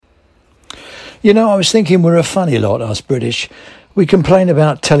You know, I was thinking we're a funny lot, us British. We complain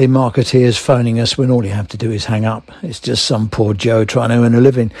about telemarketeers phoning us when all you have to do is hang up. It's just some poor Joe trying to earn a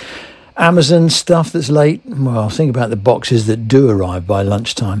living. Amazon stuff that's late, well, think about the boxes that do arrive by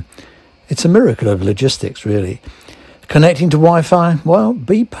lunchtime. It's a miracle of logistics, really. Connecting to Wi-Fi, well,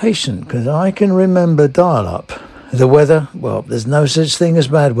 be patient, because I can remember dial-up. The weather, well, there's no such thing as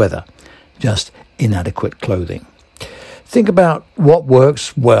bad weather, just inadequate clothing. Think about what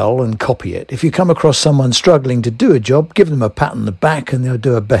works well and copy it. If you come across someone struggling to do a job, give them a pat on the back and they'll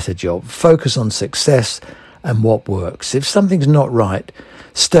do a better job. Focus on success and what works. If something's not right,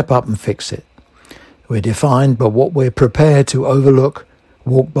 step up and fix it. We're defined by what we're prepared to overlook,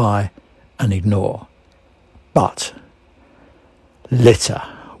 walk by and ignore. But litter.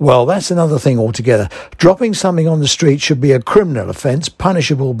 Well, that's another thing altogether. Dropping something on the street should be a criminal offence,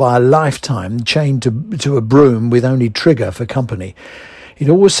 punishable by a lifetime, chained to a broom with only trigger for company. It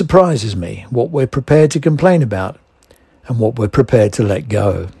always surprises me what we're prepared to complain about and what we're prepared to let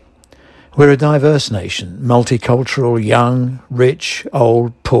go. We're a diverse nation, multicultural, young, rich,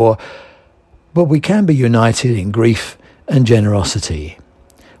 old, poor, but we can be united in grief and generosity.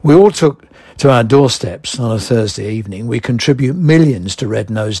 We all took to our doorsteps on a Thursday evening. We contribute millions to Red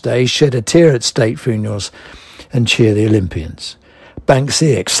Nose Day, shed a tear at state funerals and cheer the Olympians.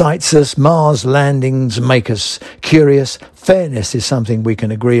 Banksy excites us, Mars landings make us curious. Fairness is something we can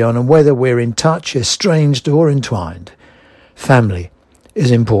agree on, and whether we're in touch, estranged or entwined, family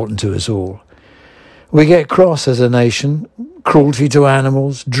is important to us all. We get cross as a nation, cruelty to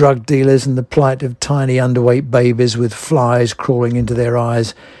animals, drug dealers and the plight of tiny underweight babies with flies crawling into their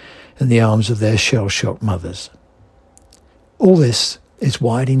eyes in the arms of their shell-shocked mothers. All this is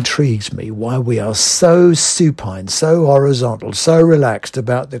why it intrigues me, why we are so supine, so horizontal, so relaxed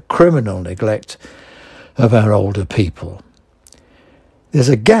about the criminal neglect of our older people. There's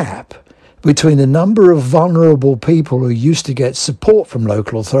a gap between the number of vulnerable people who used to get support from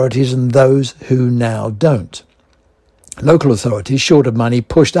local authorities and those who now don't. Local authorities, short of money,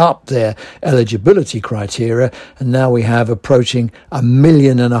 pushed up their eligibility criteria, and now we have approaching 1.5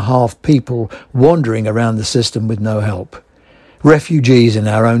 million people wandering around the system with no help. Refugees in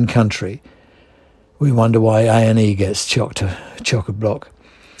our own country. We wonder why A&E gets chock-a-block.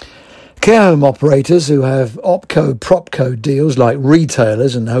 Care home operators who have OPCO-PropCo deals like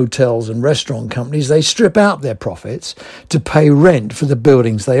retailers and hotels and restaurant companies, they strip out their profits to pay rent for the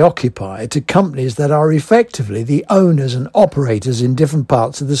buildings they occupy to companies that are effectively the owners and operators in different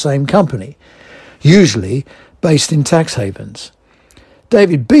parts of the same company, usually based in tax havens.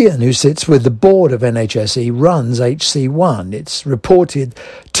 David Behan, who sits with the board of NHSE, runs HC1. It's reported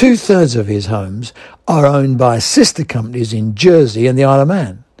 2/3 of his homes are owned by sister companies in Jersey and the Isle of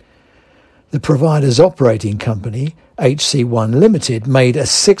Man. The provider's operating company, HC1 Limited, made a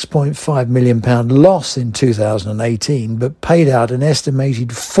 £6.5 million loss in 2018, but paid out an estimated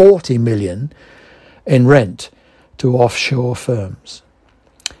 $40 million in rent to offshore firms.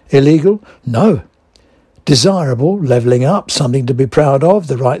 Illegal? No. Desirable, levelling up, something to be proud of,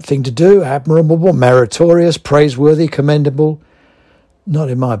 the right thing to do, admirable, meritorious, praiseworthy, commendable. Not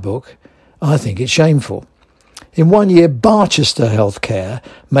in my book. I think it's shameful. In 1 year, Barchester Healthcare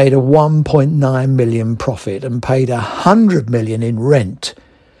made a $1.9 million profit and paid $100 million in rent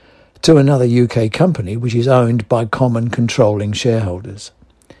to another UK company which is owned by common controlling shareholders.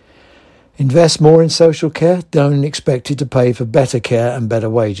 Invest more in social care? Don't expect it to pay for better care and better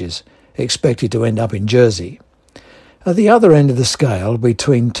wages. Expect it to end up in Jersey. At the other end of the scale,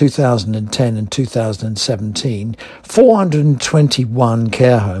 between 2010 and 2017, 421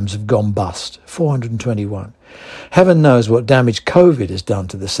 care homes have gone bust. 421. Heaven knows what damage COVID has done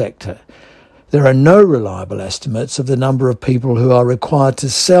to the sector. There are no reliable estimates of the number of people who are required to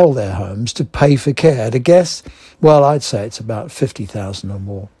sell their homes to pay for care. To guess, well, I'd say it's about 50,000 or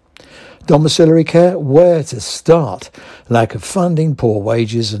more. Domiciliary care, where to start? Lack of funding, poor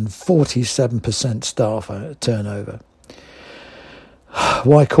wages and 47% staff turnover.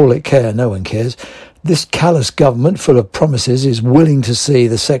 Why call it care? No one cares. This callous government, full of promises, is willing to see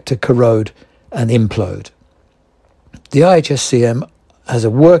the sector corrode and implode. The IHSCM has a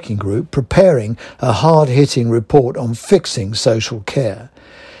working group preparing a hard-hitting report on fixing social care.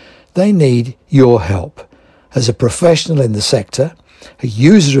 They need your help as a professional in the sector, a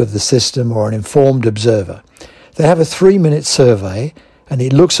user of the system or an informed observer. They have a 3-minute survey and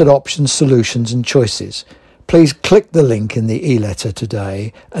it looks at options, solutions and choices. Please click the link in the e-letter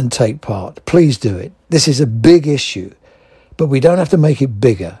today and take part. Please do it. This is a big issue, but we don't have to make it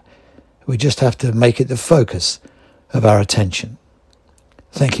bigger. We just have to make it the focus of our attention.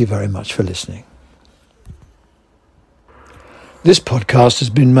 Thank you very much for listening. This podcast has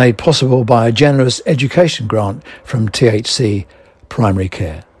been made possible by a generous education grant from THC Primary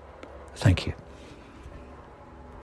Care. Thank you.